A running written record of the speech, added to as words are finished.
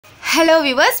Hello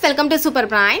viewers, welcome to Super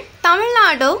Prime. Tamil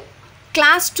Nadu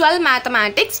Class 12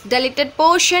 Mathematics Deleted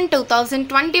Portion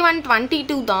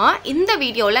 2021-22 தான் இந்த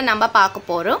வீடியோல நம்ம பார்க்க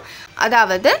போறோம்.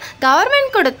 அதாவது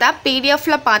கவர்மெண்ட் கொடுத்த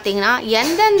PDFல பாத்தீங்கன்னா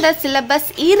எந்தெந்த சிலபஸ்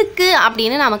இருக்கு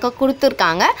அப்படினு நமக்கு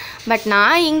கொடுத்திருக்காங்க. பட்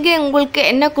நான் இங்க உங்களுக்கு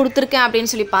என்ன கொடுத்திருக்கேன்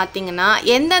அப்படினு சொல்லி பாத்தீங்கன்னா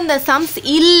எந்தெந்த சம்ஸ்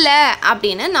இல்ல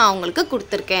அப்படினு நான் உங்களுக்கு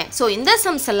கொடுத்திருக்கேன். சோ இந்த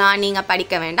சம்ஸ் எல்லாம் நீங்க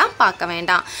படிக்க வேண்டாம், பார்க்க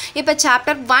வேண்டாம். இப்போ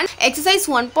chapter 1 exercise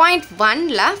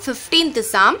 1.1ல 15th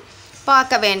sum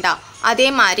பார்க்க வேண்டாம். அதே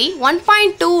மாதிரி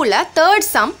 1.2ல third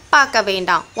sum பார்க்க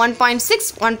வேண்டாம். 1.6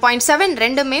 1.7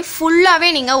 ரெண்டுமே ஃபுல்லாவே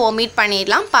நீங்க omit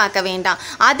பண்ணிடலாம், பார்க்க வேண்டாம்.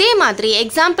 அதே மாதிரி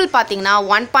எக்ஸாம்பிள் பாத்தீங்கன்னா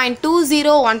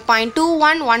 1.20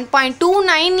 1.21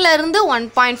 1.29 ல இருந்து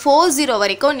 1.40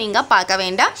 வரைக்கும் நீங்க பார்க்க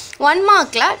வேண்டாம். 1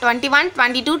 மார்க்ல 21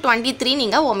 22 23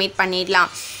 நீங்க omit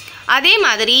பண்ணிடலாம். அதே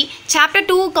மாதிரி chapter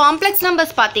 2 காம்ப்ளெக்ஸ்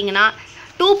நம்பர்ஸ் பாத்தீங்கன்னா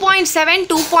 2.7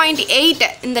 2.8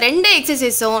 இந்த ரெண்டு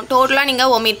எக்ஸசைஸும் டோட்டலா நீங்க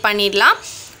omit பண்ணிடலாம்,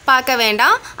 பார்க்க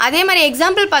வேண்டாம். அதே மாதிரி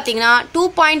எக்ஸாம்பிள் பாத்தீங்கன்னா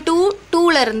 2.22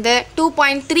 ல இருந்து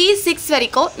 2.36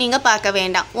 வரைக்கும் நீங்க பார்க்க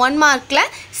வேண்டாம். 1 மார்க்ல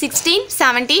 16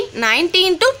 17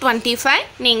 19 to 25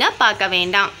 நீங்க பார்க்க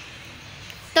வேண்டாம்.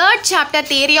 Third chapter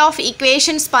theory of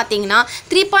equations பாத்தீங்கன்னா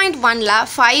 3.1ல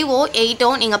 5 8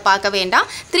 நீங்க பார்க்க வேண்டாம்.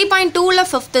 3.2ல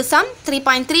 5th sum,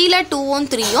 3.3ல 2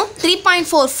 3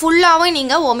 3.4 ஃபுல்லாவே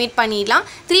நீங்க omit பண்ணிடலாம்.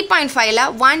 3.5ல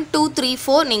 1 2 3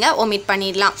 4 நீங்க omit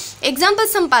பண்ணிடலாம்.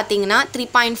 எக்ஸாம்பிள் sum பாத்தீங்கன்னா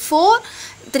 3.4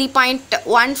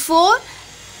 3.14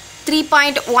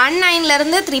 3.19 ல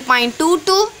இருந்து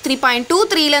 3.22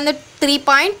 3.23 ல இருந்து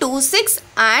 3.26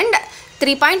 and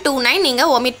 3.29 நீங்க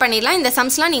omit பண்ணிடலாம். இந்த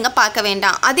சம்ஸ்லாம் நீங்க பார்க்க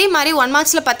வேண்டாம். அதே மாதிரி 1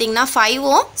 மார்க்ஸ்ல பாத்தீங்கன்னா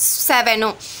 5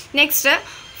 7. Next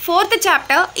fourth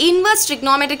chapter inverse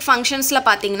trigonometric functionsல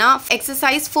பாத்தீங்கன்னா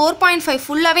exercise 4.5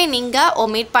 ஃபுல்லாவே நீங்க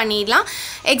omit பண்ணிடலாம்.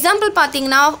 எக்ஸாம்பிள்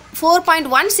பாத்தீங்கன்னா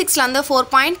 4.16 ல இருந்து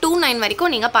 4.29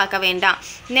 வரைக்கும் நீங்க பார்க்க வேண்டாம்.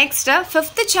 நெக்ஸ்ட்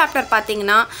fifth chapter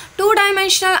பாத்தீங்கன்னா 2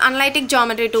 dimensional analytic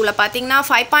geometry 2ல பாத்தீங்கன்னா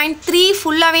 5.3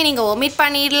 ஃபுல்லாவே நீங்க omit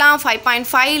பண்ணிடலாம்.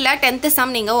 5.5 ல 10th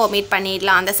sum நீங்க omit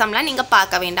பண்ணிடலாம். அந்த சம்லாம் நீங்க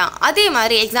பார்க்க வேண்டாம். அதே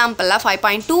மாதிரி எக்ஸாம்பிள்ல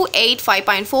 5.28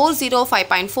 5.40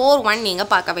 5.41 நீங்க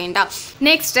பார்க்க வேண்டாம்.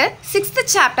 Next 6th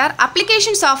chapter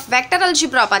applications of vector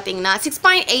algebra பாத்தீங்கன்னா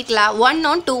 6.8ல 1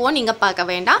 2 நீங்க பார்க்க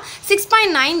வேண்டாம்.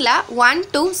 6.9ல 1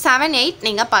 2 7 8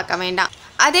 நீங்க பார்க்க வேண்டாம்.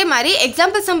 அதே மாதிரி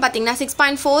எக்ஸாம்பிள் சம் பாத்தீங்கன்னா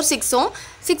 6.46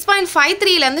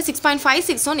 6.53 ல இருந்து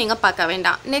 6.56 நீங்க பார்க்க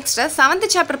வேண்டாம். நெக்ஸ்ட் 7th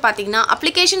chapter பாத்தீங்கன்னா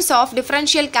applications of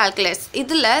differential calculus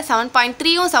இதுல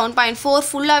 7.3 7.4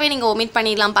 ஃபுல்லாவே நீங்க omit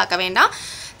பண்ணிடலாம், பார்க்க வேண்டாம்.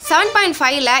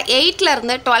 7.5ல 8 ல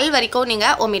இருந்து 12 வரைக்கும் நீங்க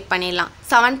omit பண்ணிடலாம்.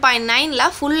 7.9ல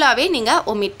ஃபுல்லாவே நீங்க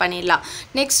omit பண்ணிடலாம்.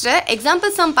 நெக்ஸ்ட்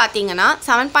எக்ஸாம்பிள் சம் பாத்தீங்கன்னா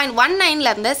 7.19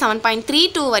 ல இருந்து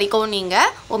 7.32 வரைக்கும் நீங்க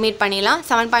omit பண்ணிடலாம்.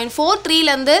 7.43 ல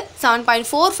இருந்து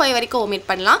 7.45 வரைக்கும் omit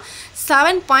பண்ணலாம்.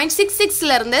 7.66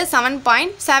 ல இருந்து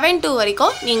 7.72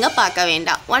 வரைக்கும் நீங்க பார்க்க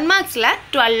வேண்டாம். 1 மார்க்ஸ்ல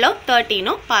 12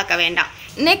 13 பார்க்க வேண்டாம்.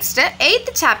 Next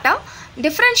 8th chapter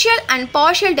Differential and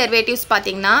partial derivatives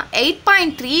பாத்தீங்கன்னா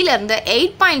 8.3 ல இருந்து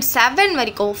 8.7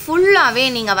 வரைக்கும் ஃபுல்லாவே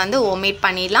நீங்க வந்து omit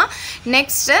பண்ணிடலாம்.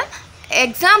 நெக்ஸ்ட்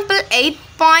எக்ஸாம்பிள்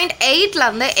 8.8 ல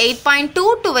இருந்து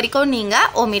 8.22 வரைக்கும் நீங்க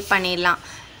omit பண்ணிடலாம்.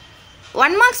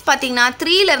 1 மார்க்ஸ் பாத்தீங்கன்னா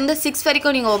 3 ல இருந்து 6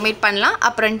 வரைக்கும் நீங்க omit பண்ணலாம்.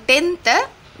 அப்புறம் 10th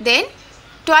then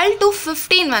 12 to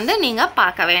 15 வந்து நீங்க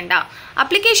பார்க்க வேண்டாம்.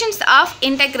 Applications of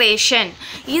integration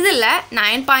இதுல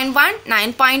 9.1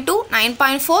 9.2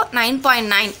 9.4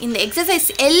 9.9 இந்த எக்ஸசைஸ்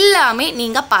எல்லாமே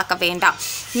நீங்க பார்க்க வேண்டாம்.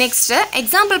 நெக்ஸ்ட்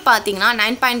எக்ஸாம்பிள் பாத்தீங்கன்னா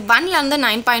 9.1 ல இருந்து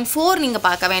 9.4 நீங்க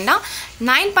பார்க்க வேண்டாம்.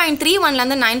 9.31 ல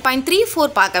இருந்து 9.34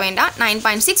 பார்க்க வேண்டாம்.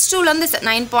 9.62 ல இருந்து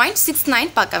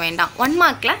 9.69 பார்க்க வேண்டாம். 1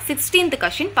 மார்க்ல 16th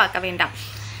क्वेश्चन பார்க்க வேண்டாம்.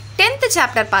 10th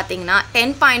chapter பாத்தீங்கன்னா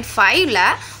 10.5 ல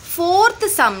 4th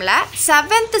sumல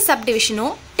 7th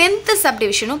subdivisionum 10th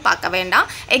subdivisionum பார்க்க வேண்டாம்.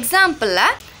 எக்ஸாம்பிள்ல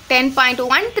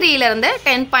 10.13 ல இருந்து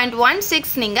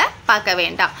 10.16 நீங்க பார்க்க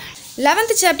வேண்டாம்.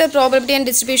 11th chapter probability and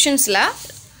distributionsல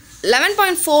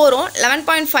 11.4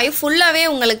 11.5 ஃபுல்லாவே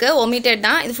உங்களுக்கு omitted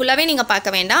தான். இது ஃபுல்லாவே நீங்க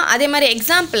பார்க்க வேண்டாம். அதே மாதிரி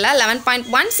எக்ஸாம்பிள்ல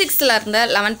 11.16 ல இருந்து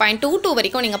 11.22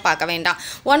 வரைக்கும் நீங்க பார்க்க வேண்டாம்.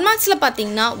 1 மார்க்ஸ்ல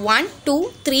பாத்தீங்கன்னா 1 2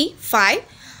 3 5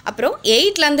 அப்புறம்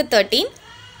 8 ல இருந்து 13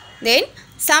 then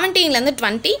 17 ல இருந்து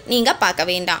 20 நீங்க பார்க்க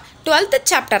வேண்டாம். 12th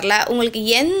chapterல உங்களுக்கு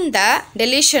எந்த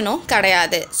டெலிஷனும்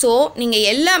கிடையாது. சோ நீங்க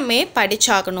எல்லாமே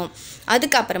படிச்சாகணும்.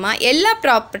 அதுக்கு அப்புறமா எல்லா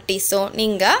ப்ராப்பர்ட்டிஸும்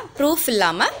நீங்க ப்ரூஃப்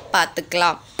இல்லாம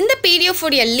பார்த்துக்கலாம். இந்த PDF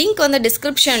உடைய லிங்க் வந்து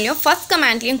டிஸ்கிரிப்ஷன்லயும் ஃபர்ஸ்ட்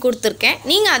கமெண்ட்லயும் கொடுத்திருக்கேன்.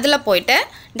 நீங்க அதுல போய்ட்டு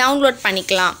டவுன்லோட்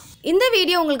பண்ணிக்கலாம். இந்த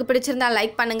வீடியோ உங்களுக்கு பிடிச்சிருந்தா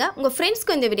லைக் பண்ணுங்க. உங்க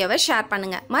ஃப்ரெண்ட்ஸ்க்கு இந்த வீடியோவை ஷேர்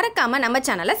பண்ணுங்க. மறக்காம நம்ம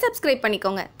சேனலை சப்ஸ்கிரைப்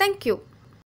பண்ணிக்கோங்க. Thank you.